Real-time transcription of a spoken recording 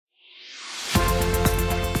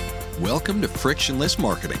Welcome to Frictionless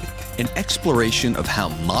Marketing, an exploration of how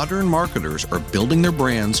modern marketers are building their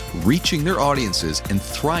brands, reaching their audiences, and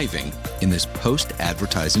thriving in this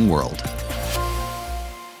post-advertising world.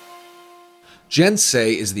 Jen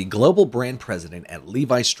Say is the global brand president at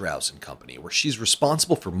Levi Strauss & Company, where she's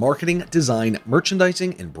responsible for marketing, design,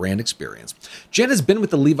 merchandising, and brand experience. Jen has been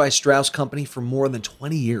with the Levi Strauss Company for more than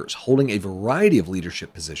 20 years, holding a variety of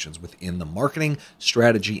leadership positions within the marketing,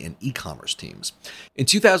 strategy, and e-commerce teams. In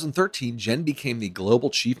 2013, Jen became the global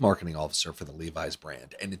chief marketing officer for the Levi's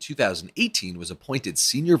brand, and in 2018 was appointed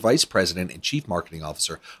senior vice president and chief marketing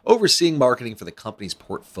officer, overseeing marketing for the company's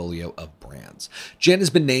portfolio of brands. Jen has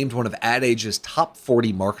been named one of Ad Age's top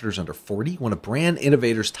 40 marketers under 40, one of Brand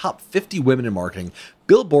Innovator's top 50 women in marketing,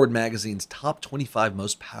 Billboard magazine's top 25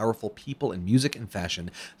 most powerful people in music and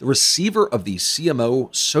fashion, the receiver of the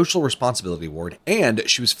CMO Social Responsibility Award, and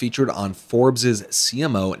she was featured on Forbes'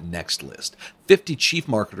 CMO Next list, 50 chief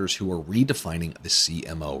marketers who are redefining the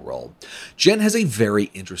CMO role. Jen has a very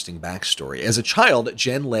interesting backstory. As a child,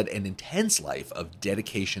 Jen led an intense life of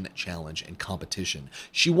dedication, challenge, and competition.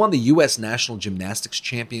 She won the U.S. National Gymnastics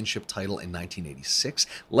Championship title in 1986,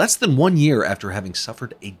 less than 1 year after having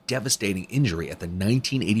suffered a devastating injury at the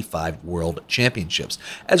 1985 World Championships.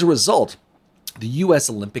 As a result, the U.S.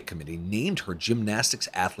 Olympic Committee named her Gymnastics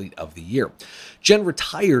Athlete of the Year. Jen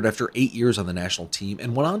retired after 8 years on the national team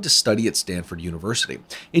and went on to study at Stanford University.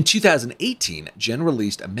 In 2018, Jen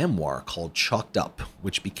released a memoir called Chalked Up,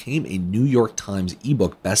 which became a New York Times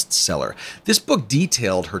ebook bestseller. This book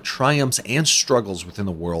detailed her triumphs and struggles within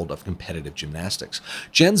the world of competitive gymnastics.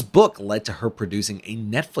 Jen's book led to her producing a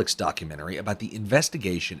Netflix documentary about the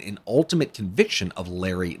investigation and ultimate conviction of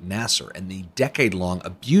Larry Nassar and the decade-long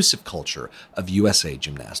abusive culture of USA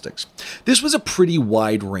Gymnastics. This was a pretty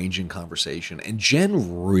wide-ranging conversation, and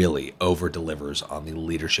Jen really over-delivers on the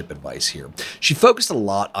leadership advice here. She focused a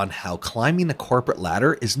lot on how climbing the corporate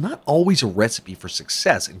ladder is not always a recipe for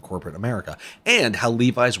success in corporate America, and how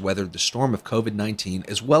Levi's weathered the storm of COVID-19,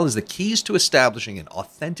 as well as the keys to establishing an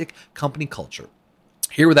authentic company culture.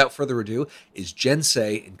 Here, without further ado, is Jen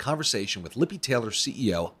Say in conversation with Lippy Taylor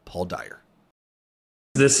CEO Paul Dyer.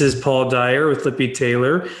 This is Paul Dyer with Lippy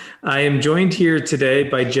Taylor. I am joined here today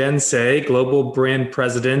by Jen Say, Global Brand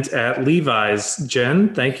President at Levi's.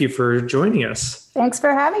 Jen, thank you for joining us. Thanks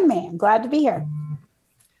for having me. I'm glad to be here.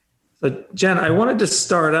 So, Jen, I wanted to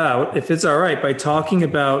start out, if it's all right, by talking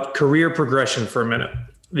about career progression for a minute,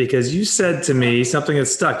 because you said to me something that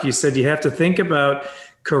stuck. You said you have to think about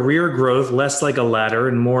career growth less like a ladder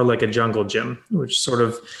and more like a jungle gym, which sort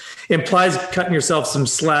of implies cutting yourself some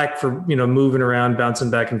slack for, moving around,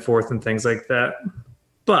 bouncing back and forth and things like that.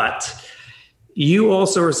 But you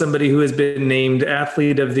also are somebody who has been named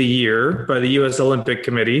Athlete of the Year by the U.S. Olympic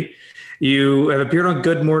Committee. You have appeared on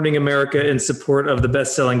Good Morning America in support of the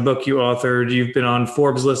best-selling book you authored. You've been on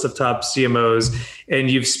Forbes' list of top CMOs, and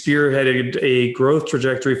you've spearheaded a growth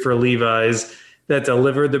trajectory for Levi's that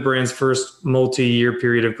delivered the brand's first multi-year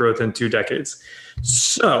period of growth in 2 decades.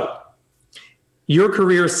 So your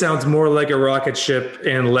career sounds more like a rocket ship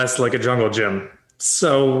and less like a jungle gym.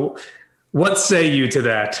 So what say you to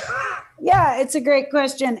that? Yeah, it's a great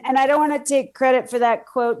question. And I don't want to take credit for that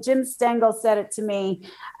quote. Jim Stengel said it to me,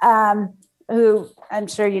 who I'm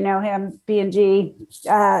sure you know him, B&G,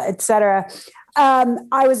 et cetera.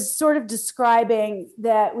 I was sort of describing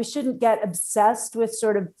that we shouldn't get obsessed with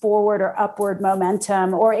sort of forward or upward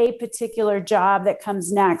momentum or a particular job that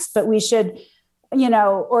comes next, but we should,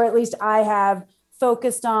 or at least I have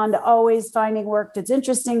focused on always finding work that's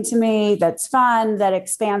interesting to me, that's fun, that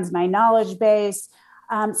expands my knowledge base.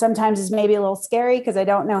 Sometimes is maybe a little scary because I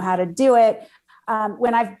don't know how to do it.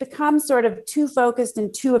 When I've become sort of too focused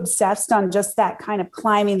and too obsessed on just that kind of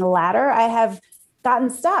climbing the ladder, I have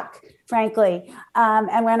gotten stuck, frankly.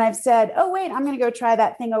 And when I've said, oh, wait, I'm going to go try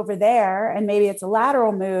that thing over there, and maybe it's a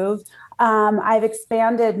lateral move, I've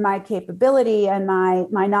expanded my capability and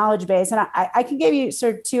my knowledge base. And I can give you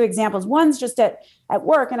sort of 2 examples. One's just at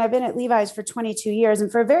work, and I've been at Levi's for 22 years.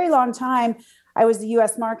 And for a very long time, I was the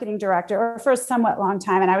U.S. marketing director, or for a somewhat long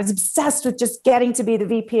time, and I was obsessed with just getting to be the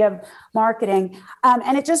VP of marketing.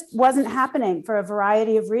 And it just wasn't happening for a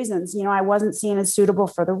variety of reasons. I wasn't seen as suitable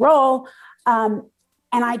for the role.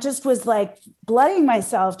 And I just was like blooding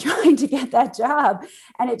myself trying to get that job,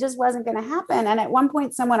 and it just wasn't going to happen. And at one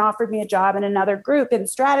point, someone offered me a job in another group in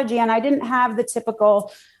strategy, and I didn't have the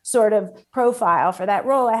typical sort of profile for that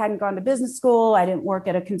role. I hadn't gone to business school. I didn't work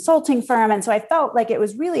at a consulting firm. And so I felt like it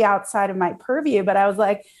was really outside of my purview, but I was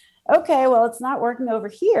like, okay, well, it's not working over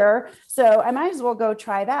here, so I might as well go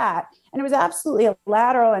try that. And it was absolutely a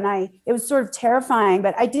lateral, and it was sort of terrifying,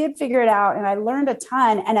 but I did figure it out and I learned a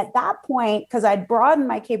ton. And at that point, because I'd broadened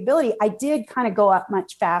my capability, I did kind of go up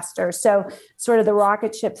much faster. So sort of the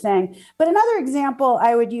rocket ship thing. But another example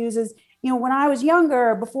I would use is, when I was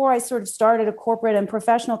younger, before I sort of started a corporate and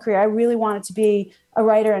professional career, I really wanted to be a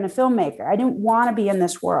writer and a filmmaker. I didn't want to be in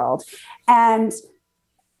this world. And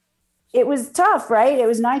it was tough, right? It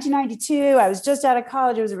was 1992. I was just out of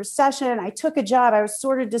college. It was a recession. I took a job. I was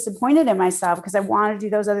sort of disappointed in myself because I wanted to do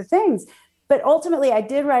those other things. But ultimately, I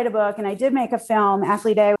did write a book and I did make a film,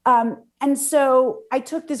 Athlete A. And so I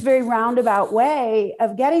took this very roundabout way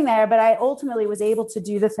of getting there, but I ultimately was able to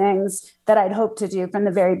do the things that I'd hoped to do from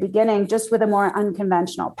the very beginning, just with a more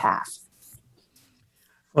unconventional path.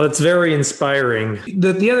 Well, it's very inspiring.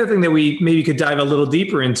 The other thing that we maybe could dive a little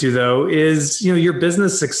deeper into, though, is your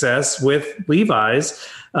business success with Levi's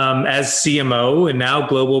as CMO and now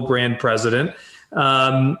global brand president,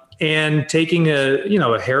 and taking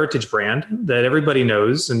a heritage brand that everybody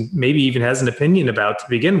knows and maybe even has an opinion about to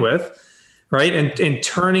begin with, right, and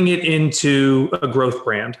turning it into a growth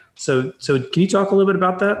brand. So can you talk a little bit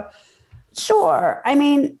about that? Sure. I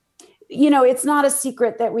mean, it's not a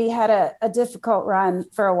secret that we had a difficult run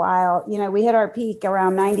for a while. We hit our peak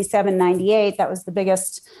around 97, 98. That was the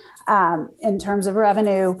biggest in terms of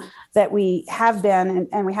revenue that we have been,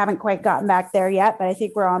 and we haven't quite gotten back there yet, but I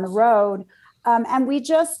think we're on the road. And we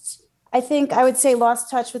just, I think I would say,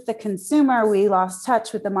 lost touch with the consumer. We lost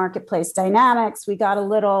touch with the marketplace dynamics. We got a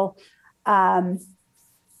little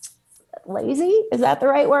lazy, is that the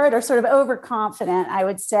right word? Or sort of overconfident, I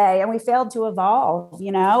would say. And we failed to evolve,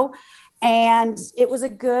 and it was a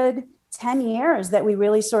good 10 years that we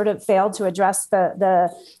really sort of failed to address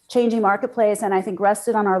the changing marketplace, and I think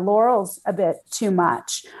rested on our laurels a bit too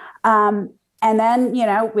much. And then,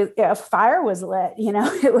 a fire was lit.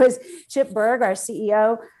 It was Chip Bergh, our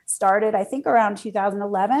CEO, started, I think, around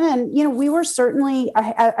 2011. And, we were certainly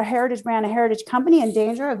a heritage brand, a heritage company, in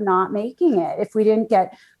danger of not making it if we didn't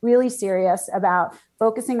get really serious about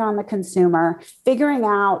focusing on the consumer, figuring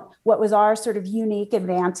out what was our sort of unique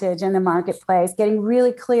advantage in the marketplace, getting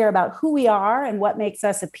really clear about who we are and what makes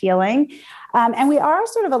us appealing. And we are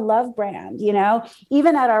sort of a love brand,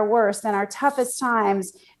 even at our worst and our toughest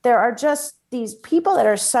times, there are just these people that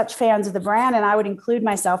are such fans of the brand. And I would include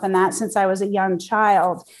myself in that since I was a young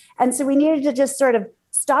child. And so we needed to just sort of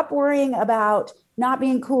stop worrying about not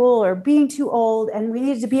being cool or being too old. And we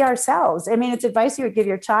needed to be ourselves. I mean, it's advice you would give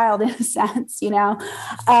your child in a sense,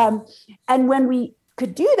 and when we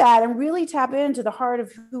could do that and really tap into the heart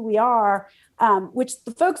of who we are, which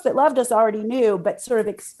the folks that loved us already knew, but sort of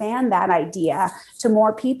expand that idea to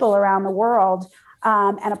more people around the world,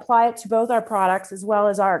 and apply it to both our products as well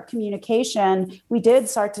as our communication, we did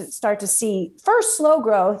start to see first slow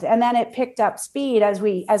growth, and then it picked up speed as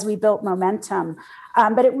we built momentum.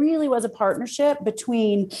 But it really was a partnership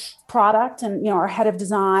between product and our head of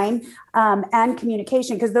design and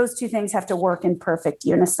communication, because those two things have to work in perfect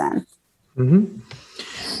unison. Mm-hmm.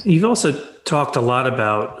 You've also talked a lot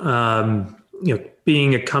about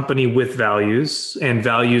being a company with values and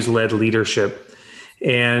values-led leadership.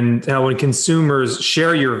 And how when consumers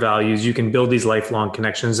share your values, you can build these lifelong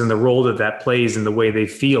connections, and the role that plays in the way they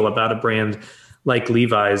feel about a brand like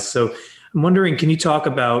Levi's. So I'm wondering, can you talk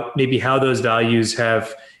about maybe how those values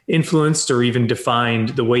have influenced or even defined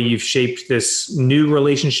the way you've shaped this new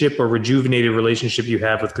relationship or rejuvenated relationship you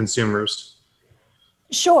have with consumers?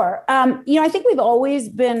 Sure. I think we've always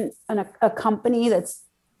been a company that's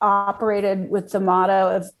operated with the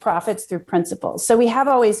motto of profits through principles. So we have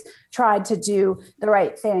always tried to do the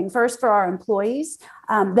right thing, first for our employees,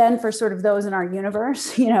 then for sort of those in our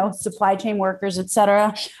universe, supply chain workers, et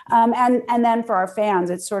cetera. And then for our fans,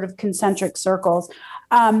 it's sort of concentric circles.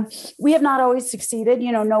 We have not always succeeded.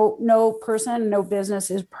 No person, no business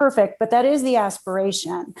is perfect, but that is the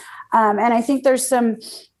aspiration. And I think there's some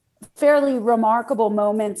fairly remarkable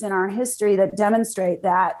moments in our history that demonstrate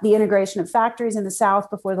that. The integration of factories in the South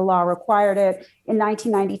before the law required it. In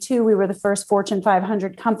 1992, we were the first Fortune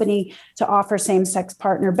 500 company to offer same-sex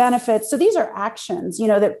partner benefits. So these are actions,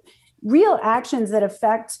 that real actions that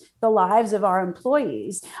affect the lives of our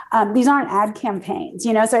employees. These aren't ad campaigns,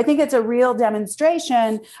 so I think it's a real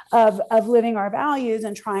demonstration of living our values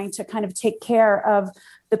and trying to kind of take care of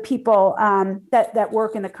the people that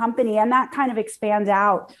work in the company. And that kind of expands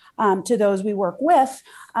out to those we work with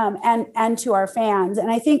and to our fans. And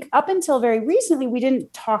I think up until very recently, we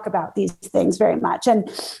didn't talk about these things very much. And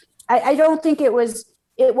I don't think it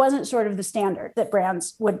wasn't sort of the standard that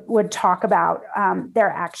brands would talk about their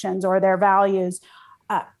actions or their values.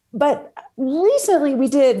 But recently we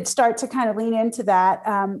did start to kind of lean into that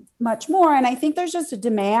much more. And I think there's just a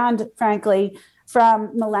demand, frankly, from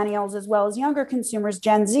millennials as well as younger consumers,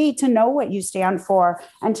 Gen Z, to know what you stand for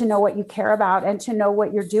and to know what you care about and to know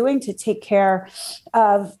what you're doing to take care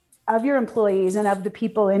of your employees and of the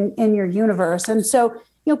people in your universe. And so,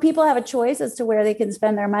 people have a choice as to where they can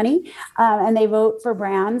spend their money, and they vote for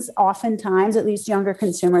brands, oftentimes, at least younger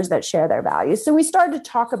consumers, that share their values. So we started to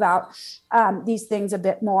talk about these things a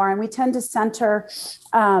bit more, and we tend to center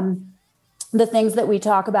the things that we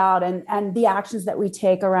talk about and the actions that we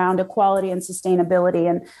take around equality and sustainability.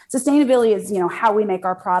 And sustainability is, how we make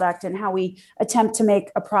our product and how we attempt to make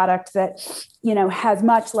a product that, has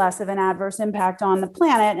much less of an adverse impact on the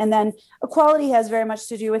planet. And then equality has very much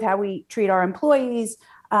to do with how we treat our employees,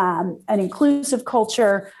 an inclusive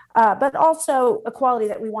culture, but also equality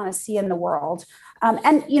that we want to see in the world.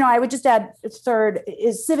 I would just add third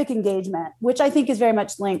is civic engagement, which I think is very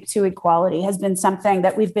much linked to equality, has been something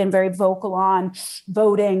that we've been very vocal on,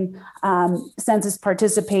 voting, census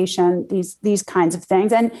participation, these kinds of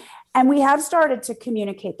things. And we have started to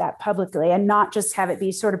communicate that publicly and not just have it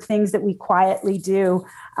be sort of things that we quietly do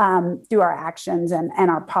through our actions and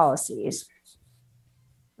our policies.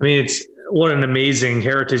 I mean, what an amazing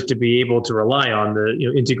heritage to be able to rely on,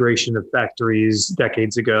 the integration of factories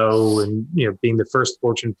decades ago, and being the first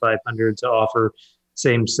Fortune 500 to offer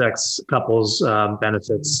same-sex couples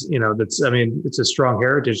benefits. It's a strong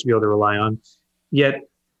heritage to be able to rely on. Yet,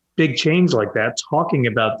 big change like that, talking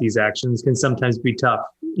about these actions can sometimes be tough,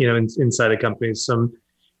 inside a company. So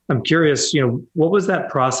I'm curious, what was that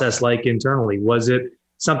process like internally? Was it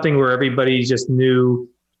something where everybody just knew,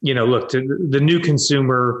 look, the new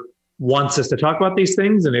consumer wants us to talk about these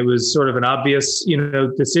things, and it was sort of an obvious,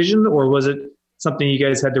 decision, or was it something you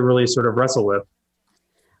guys had to really sort of wrestle with?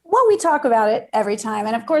 Well, we talk about it every time.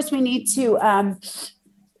 And of course, we need to,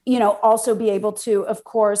 also be able to, of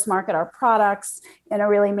course, market our products in a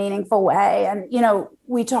really meaningful way. And,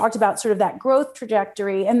 we talked about sort of that growth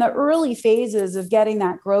trajectory and the early phases of getting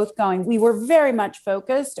that growth going. We were very much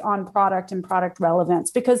focused on product and product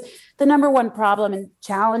relevance, because the number one problem and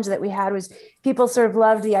challenge that we had was people sort of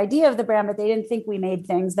loved the idea of the brand, but they didn't think we made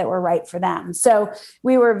things that were right for them. So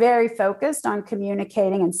we were very focused on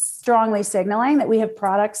communicating and strongly signaling that we have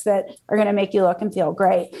products that are going to make you look and feel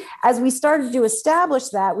great. As we started to establish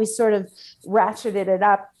that, we sort of ratcheted it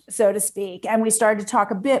up, so to speak, and we started to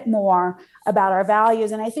talk a bit more about our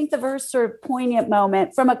values. And I think the first sort of poignant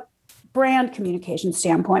moment from a brand communication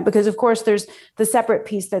standpoint, because of course there's the separate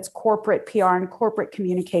piece that's corporate PR and corporate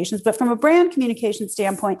communications, but from a brand communication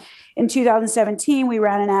standpoint, in 2017, we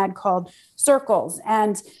ran an ad called Circles,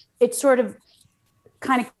 and it sort of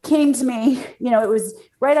kind of came to me, it was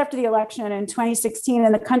right after the election in 2016,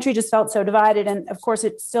 and the country just felt so divided. And of course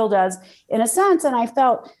it still does in a sense. And I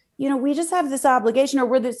felt, we just have this obligation, or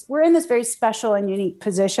we're in this very special and unique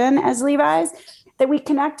position as Levi's, that we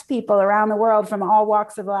connect people around the world from all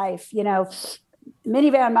walks of life,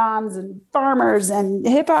 minivan moms and farmers and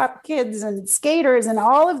hip hop kids and skaters, and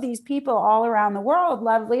all of these people all around the world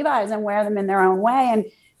love Levi's and wear them in their own way. And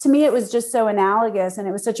to me, it was just so analogous. And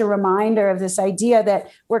it was such a reminder of this idea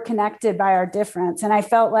that we're connected by our difference. And I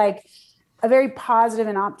felt like a very positive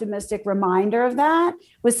and optimistic reminder of that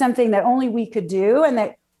was something that only we could do, and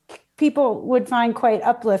that people would find quite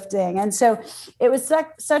uplifting. And so it was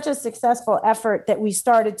such a successful effort that we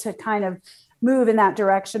started to kind of move in that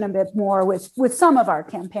direction a bit more with some of our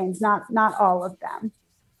campaigns, not all of them.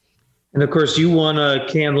 And of course, you won a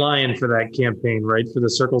Cannes Lion for that campaign, right? For the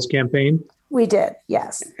Circles campaign? We did,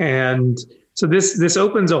 yes. And so this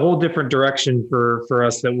opens a whole different direction for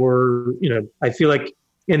us that we're, I feel like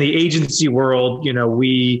in the agency world,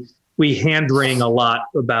 we hand wring a lot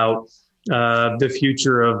about the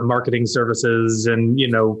future of marketing services and,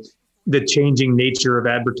 the changing nature of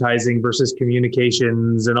advertising versus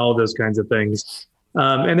communications and all those kinds of things.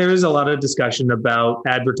 And there is a lot of discussion about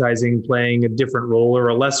advertising playing a different role, or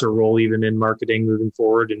a lesser role even, in marketing moving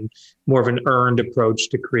forward, and more of an earned approach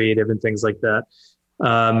to creative and things like that.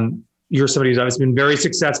 You're somebody who's always been very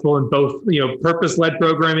successful in both, purpose-led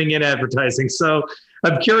programming and advertising. So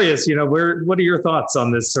I'm curious, what are your thoughts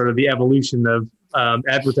on this sort of the evolution of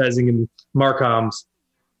advertising and marcoms?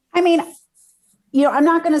 I mean, I'm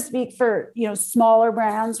not going to speak for, smaller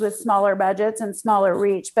brands with smaller budgets and smaller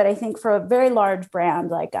reach, but I think for a very large brand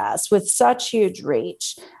like us with such huge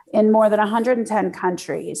reach, in more than 110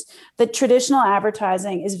 countries. The traditional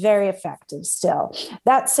advertising is very effective still.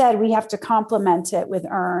 That said, we have to complement it with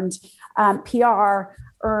earned PR,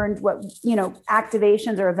 earned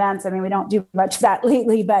activations or events. I mean, we don't do much of that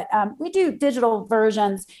lately, but we do digital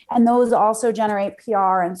versions, and those also generate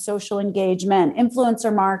PR and social engagement,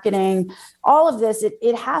 influencer marketing, all of this.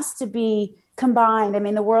 It has to be combined. I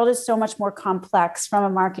mean, the world is so much more complex from a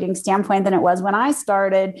marketing standpoint than it was when I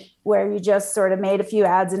started, where you just sort of made a few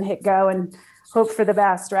ads and hit go and hope for the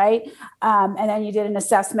best, right? And then you did an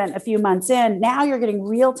assessment a few months in. Now you're getting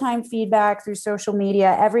real-time feedback through social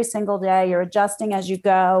media every single day. You're adjusting as you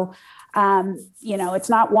go. It's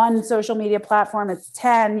not one social media platform, it's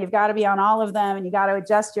 10. You've got to be on all of them, and you got to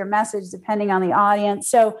adjust your message depending on the audience.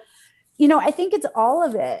 So, I think it's all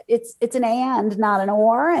of it. It's an and, not an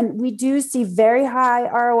or. And we do see very high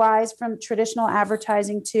ROIs from traditional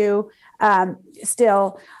advertising too,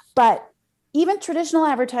 still. But even traditional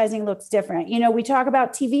advertising looks different. We talk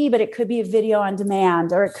about TV, but it could be a video on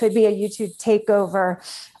demand, or it could be a YouTube takeover,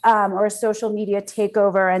 or a social media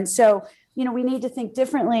takeover. And so, we need to think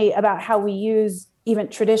differently about how we use even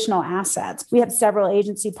traditional assets. We have several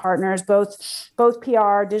agency partners, both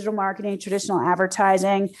PR, digital marketing, traditional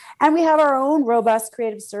advertising, and we have our own robust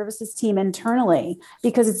creative services team internally,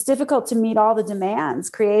 because it's difficult to meet all the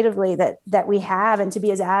demands creatively that we have, and to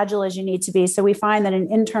be as agile as you need to be. So we find that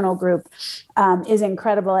an internal group is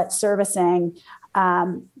incredible at servicing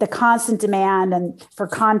the constant demand and for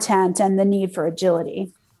content and the need for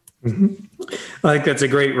agility. Mm-hmm. I think that's a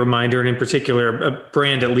great reminder. And in particular, a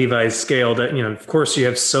brand at Levi's scale that, of course you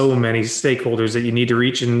have so many stakeholders that you need to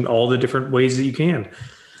reach in all the different ways that you can.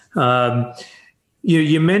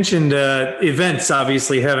 You mentioned events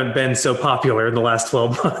obviously haven't been so popular in the last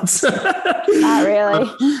 12 months. Not really.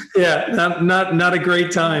 Yeah, not a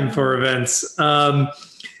great time for events.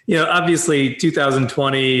 Obviously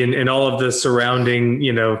 2020 and all of the surrounding,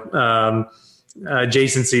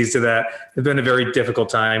 adjacencies to that have been a very difficult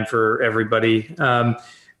time for everybody.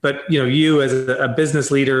 But, you as a business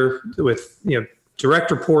leader with,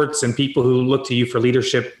 direct reports and people who look to you for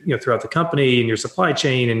leadership, throughout the company and your supply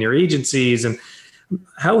chain and your agencies, and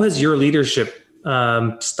how has your leadership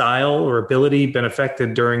style or ability been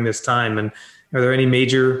affected during this time? And are there any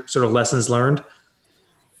major sort of lessons learned?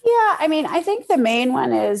 Yeah, I mean, I think the main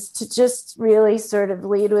one is to just really sort of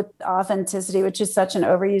lead with authenticity, which is such an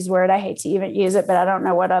overused word. I hate to even use it, but I don't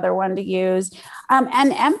know what other one to use. And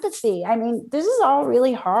empathy. I mean, this is all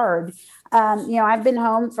really hard. I've been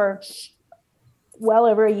home for well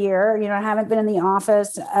over a year. I haven't been in the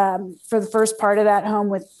office for the first part of that, home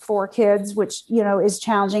with 4 kids, which, is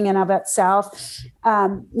challenging in of itself.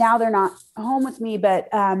 Now they're not home with me, but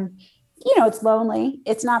it's lonely.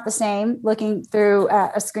 It's not the same looking through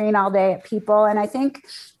a screen all day at people. And I think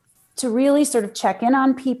to really sort of check in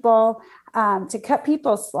on people, to cut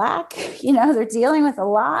people slack, they're dealing with a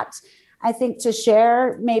lot. I think to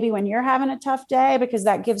share maybe when you're having a tough day, because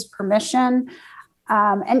that gives permission.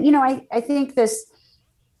 I think this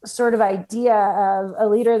sort of idea of a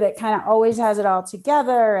leader that kind of always has it all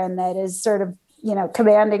together and that is sort of,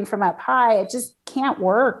 commanding from up high, it just can't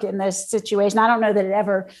work in this situation. I don't know that it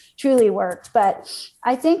ever truly worked, but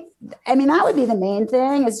I think, that would be the main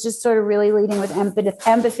thing, is just sort of really leading with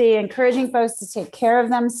empathy, encouraging folks to take care of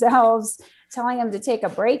themselves, telling them to take a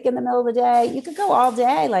break in the middle of the day. You could go all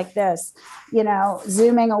day like this,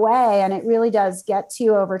 zooming away, and it really does get to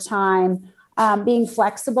you over time. Being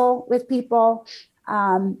flexible with people.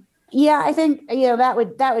 I think, that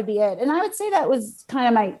would be it. And I would say that was kind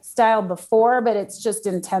of my style before, but it's just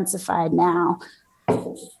intensified now.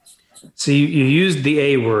 So you used the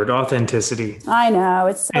A word, authenticity. I know,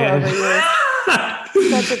 it's so overused.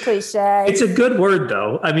 Such a cliche. It's a good word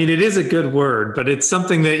though. I mean, it is a good word, but it's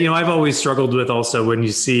something that, I've always struggled with also when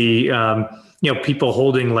you see, people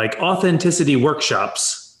holding like authenticity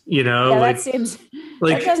workshops, that seems...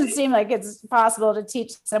 it doesn't seem like it's possible to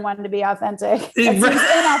teach someone to be authentic. It seems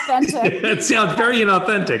inauthentic. It sounds very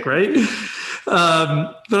inauthentic, right?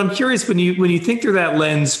 But I'm curious, when you think through that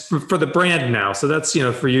lens for the brand now, so that's,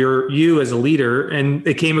 for you as a leader, and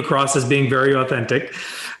it came across as being very authentic.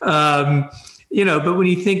 But when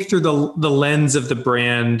you think through the lens of the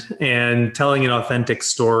brand and telling an authentic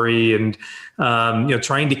story and,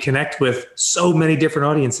 trying to connect with so many different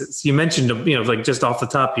audiences, you mentioned, like just off the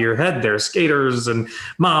top of your head there, skaters and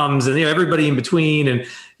moms and, everybody in between. And,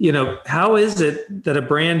 how is it that a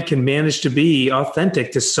brand can manage to be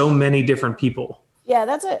authentic to so many different people? Yeah,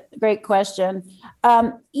 that's a great question.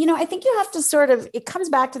 I think you have to it comes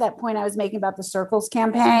back to that point I was making about the Circles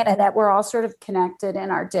campaign, and that we're all sort of connected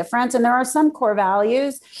in our difference. And there are some core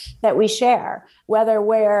values that we share, whether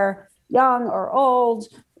we're young or old,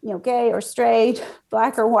 gay or straight,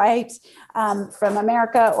 black or white, from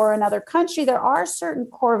America or another country, there are certain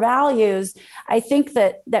core values I think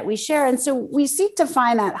that we share. And so we seek to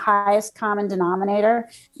find that highest common denominator,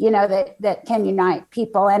 that can unite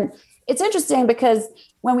people. And it's interesting because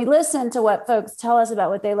when we listen to what folks tell us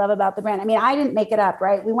about what they love about the brand, I mean, I didn't make it up,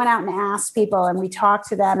 right? We went out and asked people and we talked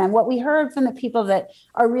to them. And what we heard from the people that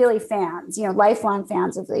are really fans, lifelong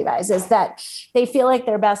fans of Levi's, is that they feel like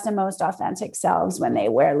their best and most authentic selves when they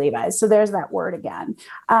wear Levi's. So there's that word again.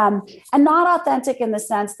 And not authentic in the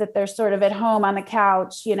sense that they're sort of at home on the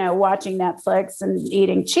couch, watching Netflix and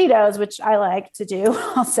eating Cheetos, which I like to do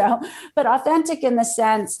also, but authentic in the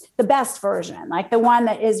sense, the best version, like the one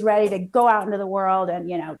that is ready to go out into the world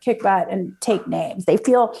and, kick butt and take names. They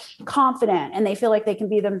feel confident and they feel like they can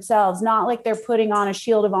be themselves, not like they're putting on a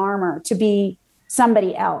shield of armor to be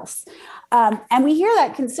somebody else. And we hear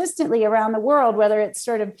that consistently around the world, whether it's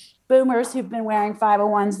sort of boomers who've been wearing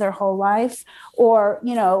 501s their whole life, or,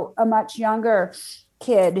 a much younger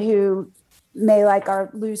kid who may like our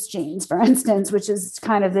loose jeans, for instance, which is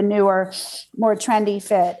kind of the newer, more trendy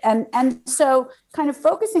fit. And so kind of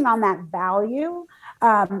focusing on that value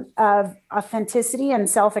of authenticity and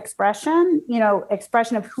self-expression,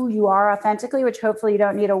 expression of who you are authentically, which hopefully you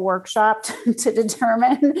don't need a workshop to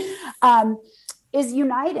determine, is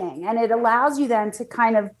uniting. And it allows you then to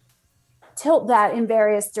kind of tilt that in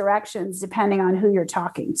various directions, depending on who you're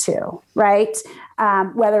talking to, right?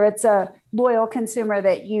 Whether it's a loyal consumer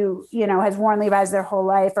that has worn Levi's their whole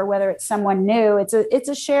life, or whether it's someone new, it's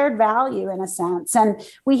a shared value in a sense. And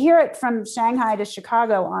we hear it from Shanghai to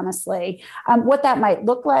Chicago, honestly. What that might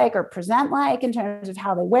look like or present like in terms of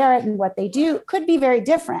how they wear it and what they do could be very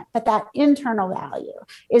different, but that internal value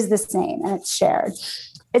is the same and it's shared.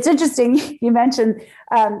 It's interesting. You mentioned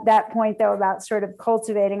that point, though, about sort of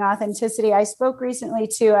cultivating authenticity. I spoke recently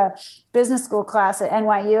to a business school class at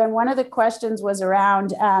NYU, and one of the questions was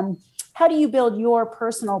around how do you build your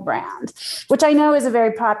personal brand, which I know is a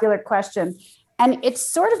very popular question. And it's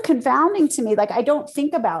sort of confounding to me. Like, I don't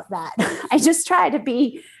think about that. I just try to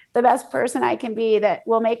be the best person I can be that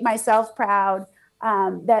will make myself proud,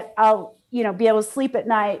 that I'll be able to sleep at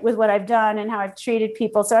night with what I've done and how I've treated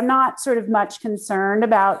people. So I'm not sort of much concerned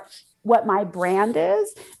about what my brand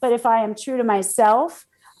is, but if I am true to myself,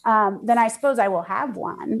 then I suppose I will have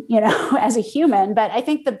one, as a human. But I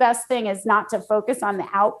think the best thing is not to focus on the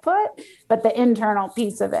output, but the internal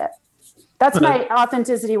piece of it. That's my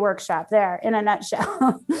authenticity workshop there in a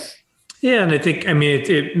nutshell. Yeah. And I think,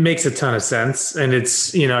 it makes a ton of sense. And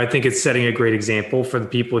it's, I think it's setting a great example for the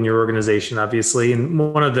people in your organization, obviously. And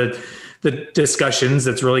one of the discussions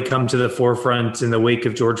that's really come to the forefront in the wake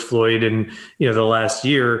of George Floyd and, the last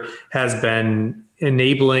year has been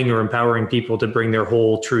enabling or empowering people to bring their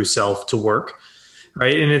whole true self to work.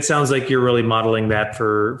 Right. And it sounds like you're really modeling that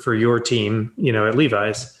for your team, at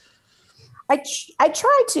Levi's. I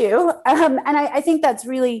try to, and I think that's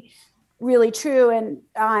really, really true. And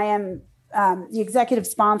I am the executive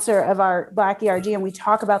sponsor of our Black ERG, and we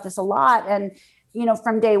talk about this a lot. And,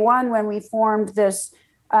 from day one, when we formed this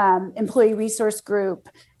employee resource group,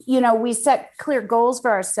 we set clear goals for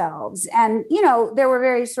ourselves. And, there were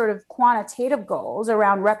very sort of quantitative goals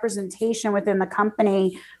around representation within the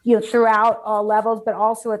company, throughout all levels, but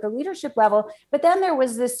also at the leadership level. But then there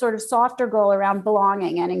was this sort of softer goal around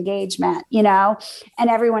belonging and engagement, and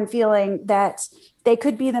everyone feeling that they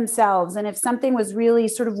could be themselves. And if something was really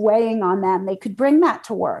sort of weighing on them, they could bring that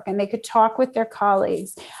to work and they could talk with their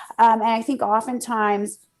colleagues. And I think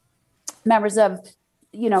oftentimes members of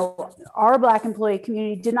our Black employee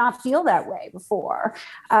community did not feel that way before.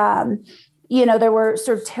 There were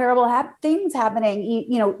sort of terrible things happening,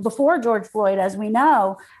 before George Floyd, as we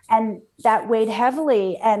know, and that weighed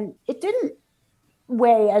heavily, and it didn't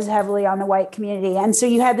weigh as heavily on the white community. And so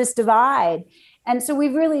you had this divide. And so we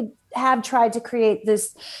really have tried to create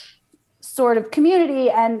this sort of community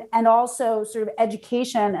and also sort of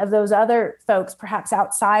education of those other folks, perhaps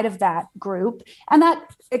outside of that group. And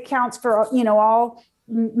that accounts for, all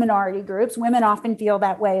minority groups. Women often feel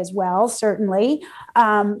that way as well. Certainly,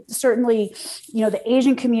 the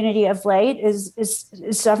Asian community of late is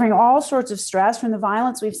suffering all sorts of stress from the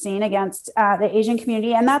violence we've seen against the Asian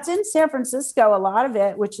community. And that's in San Francisco, a lot of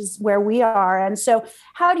it, which is where we are. And so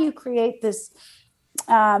how do you create this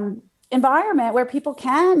environment where people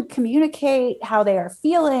can communicate how they are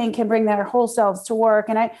feeling, can bring their whole selves to work?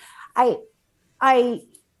 And I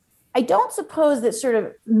I don't suppose that sort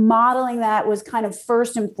of modeling that was kind of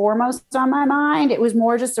first and foremost on my mind. It was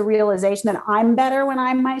more just a realization that I'm better when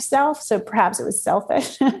I'm myself. So perhaps it was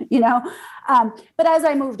selfish, you know. But as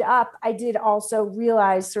I moved up, I did also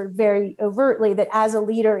realize sort of very overtly that as a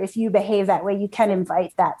leader, if you behave that way, you can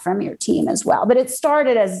invite that from your team as well. But it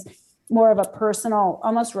started as more of a personal,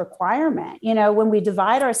 almost requirement. You know, when we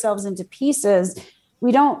divide ourselves into pieces,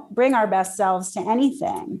 we don't bring our best selves to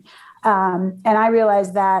anything. And I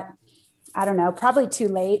realized that, I don't know, probably too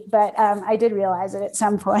late, but I did realize it at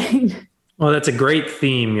some point. Well, that's a great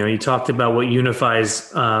theme. You know, you talked about what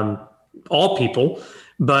unifies all people,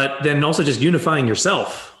 but then also just unifying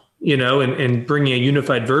yourself, you know, and bringing a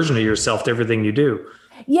unified version of yourself to everything you do.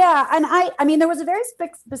 Yeah. And I mean, there was a very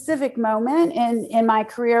specific moment in my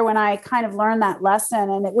career when I kind of learned that lesson.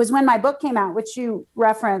 And it was when my book came out, which you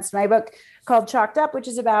referenced, my book called Chalked Up, which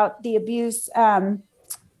is about the abuse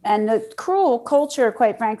and the cruel culture,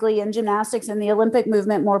 quite frankly, in gymnastics and the Olympic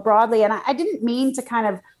movement more broadly. And I didn't mean to kind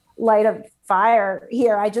of light a fire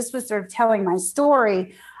here. I just was sort of telling my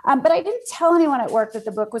story. But I didn't tell anyone at work that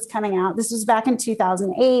the book was coming out. This was back in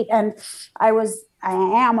 2008. And I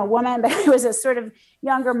am a woman, but I was a sort of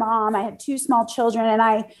younger mom. I had 2 small children. And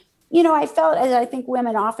I felt, as I think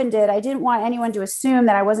women often did, I didn't want anyone to assume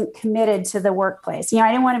that I wasn't committed to the workplace. You know, I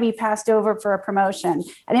didn't want to be passed over for a promotion.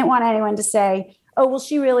 I didn't want anyone to say, oh, well,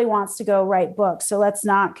 she really wants to go write books, so let's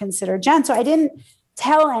not consider Jen. So I didn't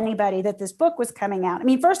tell anybody that this book was coming out. I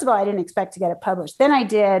mean, first of all, I didn't expect to get it published. Then I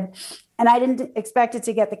did. And I didn't expect it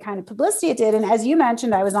to get the kind of publicity it did. And as you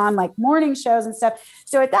mentioned, I was on like morning shows and stuff.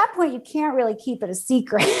 So at that point, you can't really keep it a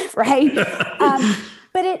secret, right?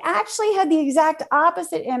 But it actually had the exact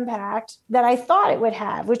opposite impact that I thought it would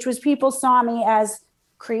have, which was people saw me as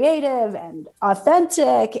creative and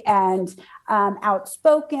authentic and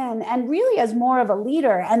outspoken and really as more of a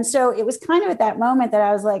leader. And so it was kind of at that moment that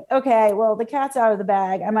I was like, okay, well, the cat's out of the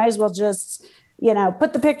bag. I might as well just, you know,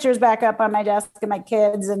 put the pictures back up on my desk and my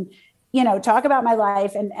kids and, you know, talk about my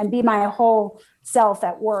life and be my whole self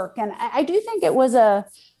at work. And I do think it was a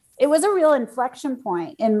real inflection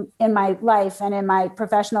point in my life and in my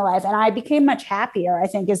professional life. And I became much happier, I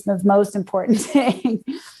think, is the most important thing.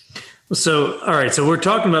 So, all right. So we're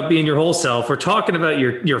talking about being your whole self. We're talking about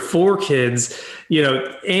your 4 kids, you know,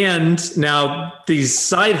 and now these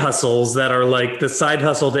side hustles that are like the side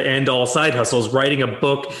hustle to end all side hustles, writing a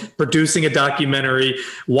book, producing a documentary,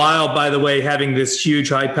 while, by the way, having this huge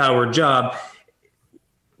high-powered job.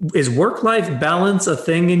 Is work-life balance a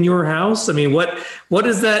thing in your house? I mean, what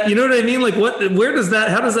is that? You know what I mean? Like how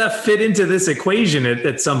does that fit into this equation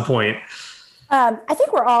at some point? I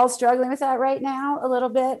think we're all struggling with that right now a little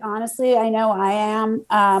bit. Honestly, I know I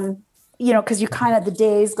am, you know, because you kind of the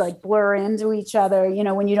days like blur into each other, you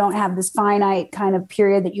know, when you don't have this finite kind of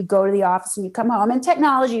period that you go to the office and you come home. And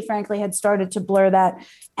technology, frankly, had started to blur that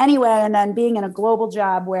anyway. And then being in a global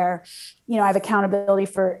job where, you know, I have accountability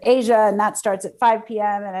for Asia and that starts at 5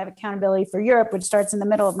 p.m. and I have accountability for Europe, which starts in the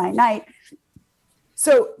middle of my night.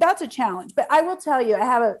 So that's a challenge. But I will tell you, I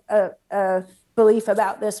have a belief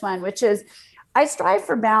about this one, which is I strive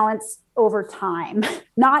for balance over time,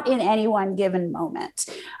 not in any one given moment.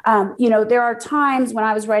 You know, there are times when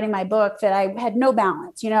I was writing my book that I had no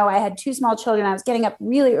balance. You know, I had 2 small children. I was getting up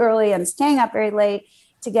really early and staying up very late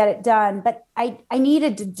to get it done, but I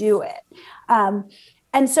needed to do it.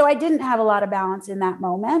 And so I didn't have a lot of balance in that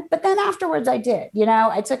moment, but then afterwards I did, you know,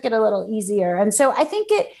 I took it a little easier. And so I think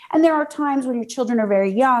and there are times when your children are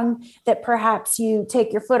very young that perhaps you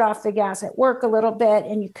take your foot off the gas at work a little bit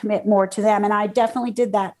and you commit more to them. And I definitely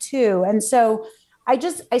did that too. And so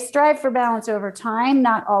I strive for balance over time,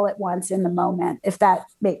 not all at once in the moment, if that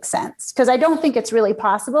makes sense. Because I don't think it's really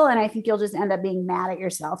possible. And I think you'll just end up being mad at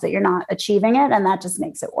yourself that you're not achieving it. And that just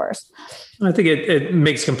makes it worse. I think it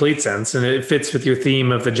makes complete sense. And it fits with your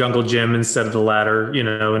theme of the jungle gym instead of the ladder, you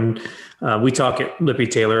know, and we talk at Lippy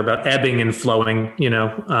Taylor about ebbing and flowing, you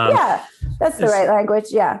know. Yeah, that's the right language.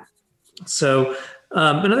 Yeah. So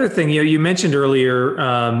another thing, you know, you mentioned earlier,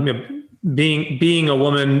 you know, being a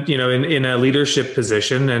woman, you know, in a leadership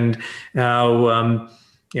position and how,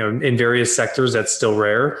 you know, in various sectors that's still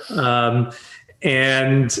rare.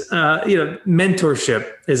 And, you know,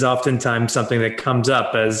 mentorship is oftentimes something that comes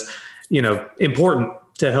up as, you know, important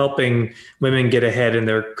to helping women get ahead in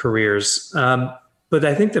their careers. But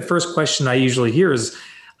I think the first question I usually hear is,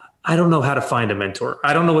 I don't know how to find a mentor.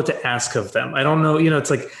 I don't know what to ask of them. I don't know, you know,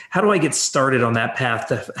 it's like, how do I get started on that path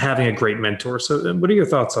to having a great mentor? So what are your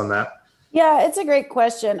thoughts on that? Yeah, it's a great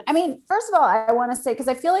question. I mean, first of all, I want to say, because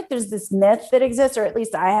I feel like there's this myth that exists, or at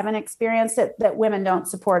least I haven't experienced it, that women don't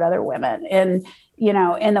support other women in, you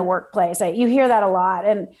know, in the workplace. You hear that a lot.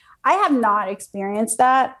 And I have not experienced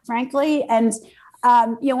that, frankly. And,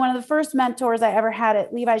 one of the first mentors I ever had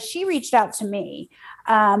at Levi's, she reached out to me.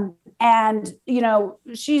 And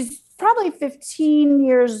she's probably 15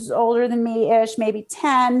 years older than me ish, maybe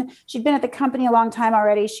 10. She'd been at the company a long time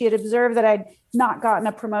already. She had observed that I'd not gotten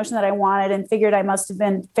a promotion that I wanted and figured I must have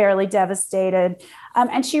been fairly devastated.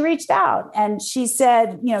 And she reached out and she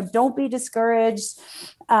said, don't be discouraged.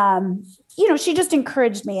 She just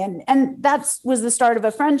encouraged me. And that was the start of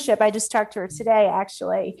a friendship. I just talked to her today,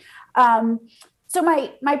 actually. So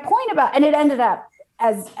my point about, and it ended up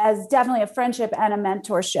as definitely a friendship and a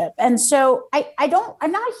mentorship. And so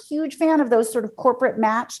I'm not a huge fan of those sort of corporate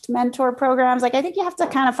matched mentor programs. Like, I think you have to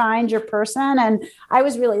kind of find your person. And I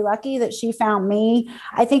was really lucky that she found me.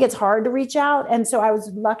 I think it's hard to reach out. And so I was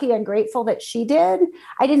lucky and grateful that she did.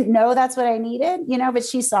 I didn't know that's what I needed, but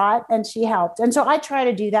she saw it and she helped. And so I try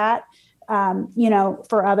to do that,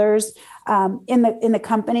 for others in the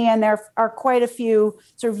company. And there are quite a few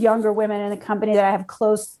sort of younger women in the company that I have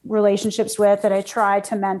close relationships with that I try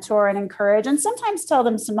to mentor and encourage and sometimes tell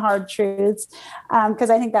them some hard truths because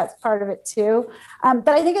I think that's part of it too. But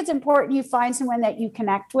I think it's important you find someone that you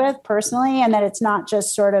connect with personally and that it's not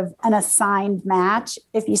just sort of an assigned match,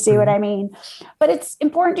 if you see what I mean. But it's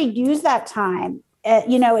important to use that time.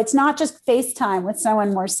 It's not just FaceTime with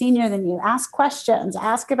someone more senior than you. Ask questions,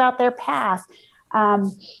 ask about their path,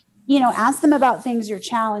 ask them about things you're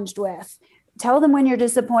challenged with. Tell them when you're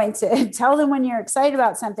disappointed, tell them when you're excited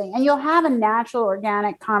about something, and you'll have a natural,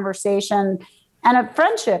 organic conversation and a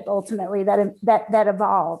friendship ultimately that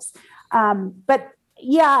evolves. But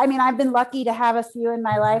yeah, I've been lucky to have a few in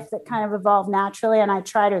my life that kind of evolve naturally, and I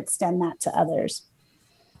try to extend that to others.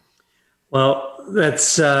 Well,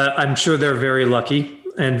 that's, I'm sure they're very lucky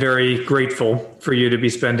and very grateful for you to be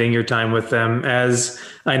spending your time with them, as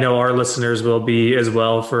I know our listeners will be as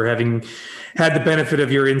well, for having had the benefit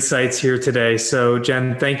of your insights here today. So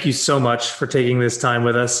Jen, thank you so much for taking this time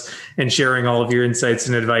with us and sharing all of your insights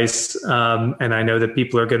and advice. And I know that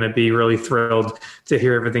people are going to be really thrilled to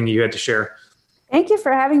hear everything you had to share. Thank you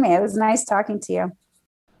for having me. It was nice talking to you.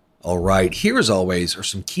 All right, here as always are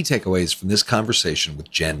some key takeaways from this conversation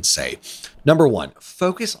with Jen Say. Number 1,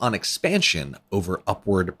 focus on expansion over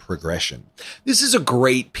upward progression. This is a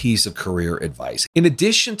great piece of career advice. In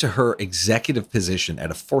addition to her executive position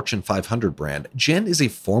at a Fortune 500 brand, Jen is a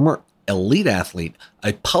former elite athlete,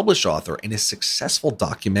 a published author, and a successful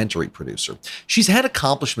documentary producer. She's had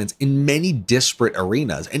accomplishments in many disparate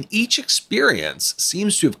arenas, and each experience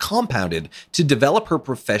seems to have compounded to develop her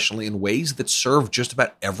professionally in ways that serve just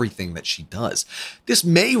about everything that she does. This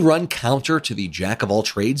may run counter to the jack of all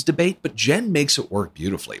trades debate, but Jen makes it work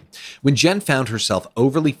beautifully. When Jen found herself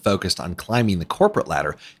overly focused on climbing the corporate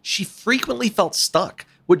ladder, she frequently felt stuck.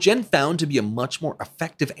 What Jen found to be a much more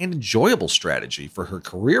effective and enjoyable strategy for her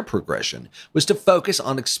career progression was to focus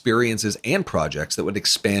on experiences and projects that would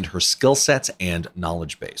expand her skill sets and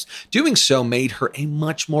knowledge base. Doing so made her a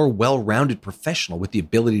much more well-rounded professional with the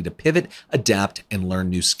ability to pivot, adapt, and learn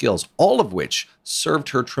new skills, all of which served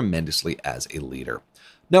her tremendously as a leader.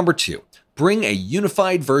 Number 2, bring a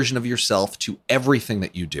unified version of yourself to everything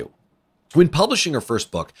that you do. When publishing her first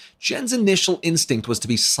book, Jen's initial instinct was to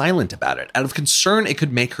be silent about it, out of concern it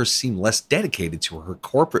could make her seem less dedicated to her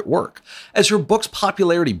corporate work. As her book's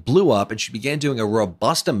popularity blew up and she began doing a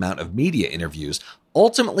robust amount of media interviews,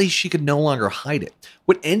 ultimately she could no longer hide it.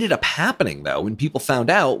 What ended up happening, though, when people found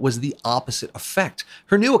out, was the opposite effect.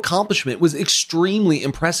 Her new accomplishment was extremely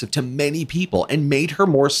impressive to many people and made her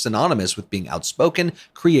more synonymous with being outspoken,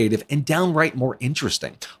 creative, and downright more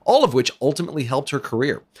interesting, all of which ultimately helped her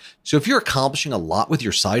career. So if you're accomplishing a lot with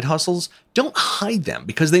your side hustles, don't hide them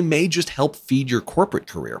because they may just help feed your corporate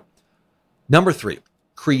career. Number 3,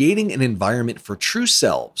 creating an environment for true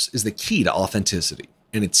selves is the key to authenticity,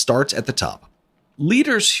 and it starts at the top.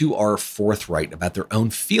 Leaders who are forthright about their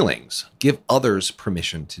own feelings give others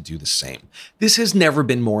permission to do the same. This has never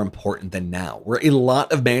been more important than now, where a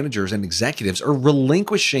lot of managers and executives are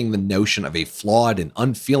relinquishing the notion of a flawed and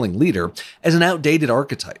unfeeling leader as an outdated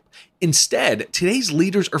archetype. Instead, today's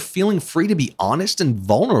leaders are feeling free to be honest and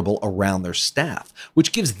vulnerable around their staff,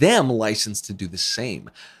 which gives them license to do the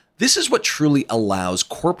same. This is what truly allows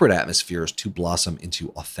corporate atmospheres to blossom into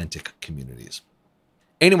authentic communities.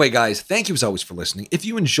 Anyway, guys, thank you as always for listening. If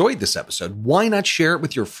you enjoyed this episode, why not share it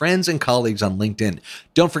with your friends and colleagues on LinkedIn?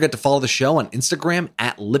 Don't forget to follow the show on Instagram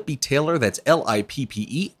at Lippy Taylor, that's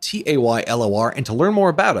LIPPETAYLOR, and to learn more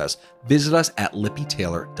about us, visit us at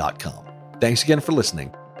lippytaylor.com. Thanks again for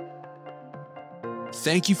listening.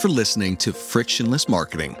 Thank you for listening to Frictionless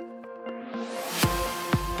Marketing.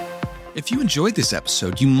 If you enjoyed this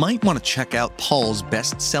episode, you might want to check out Paul's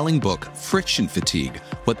best-selling book, Friction Fatigue: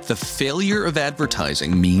 What the Failure of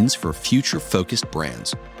Advertising Means for Future-Focused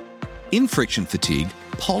Brands. In Friction Fatigue,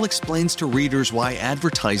 Paul explains to readers why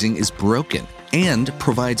advertising is broken and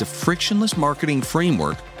provides a frictionless marketing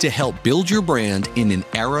framework to help build your brand in an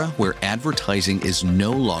era where advertising is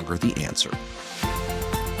no longer the answer.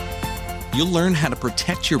 You'll learn how to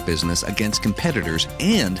protect your business against competitors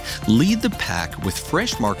and lead the pack with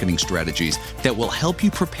fresh marketing strategies that will help you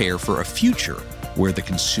prepare for a future where the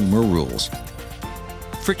consumer rules.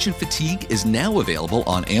 Friction Fatigue is now available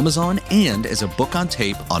on Amazon and as a book on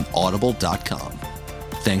tape on audible.com.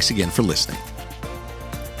 Thanks again for listening.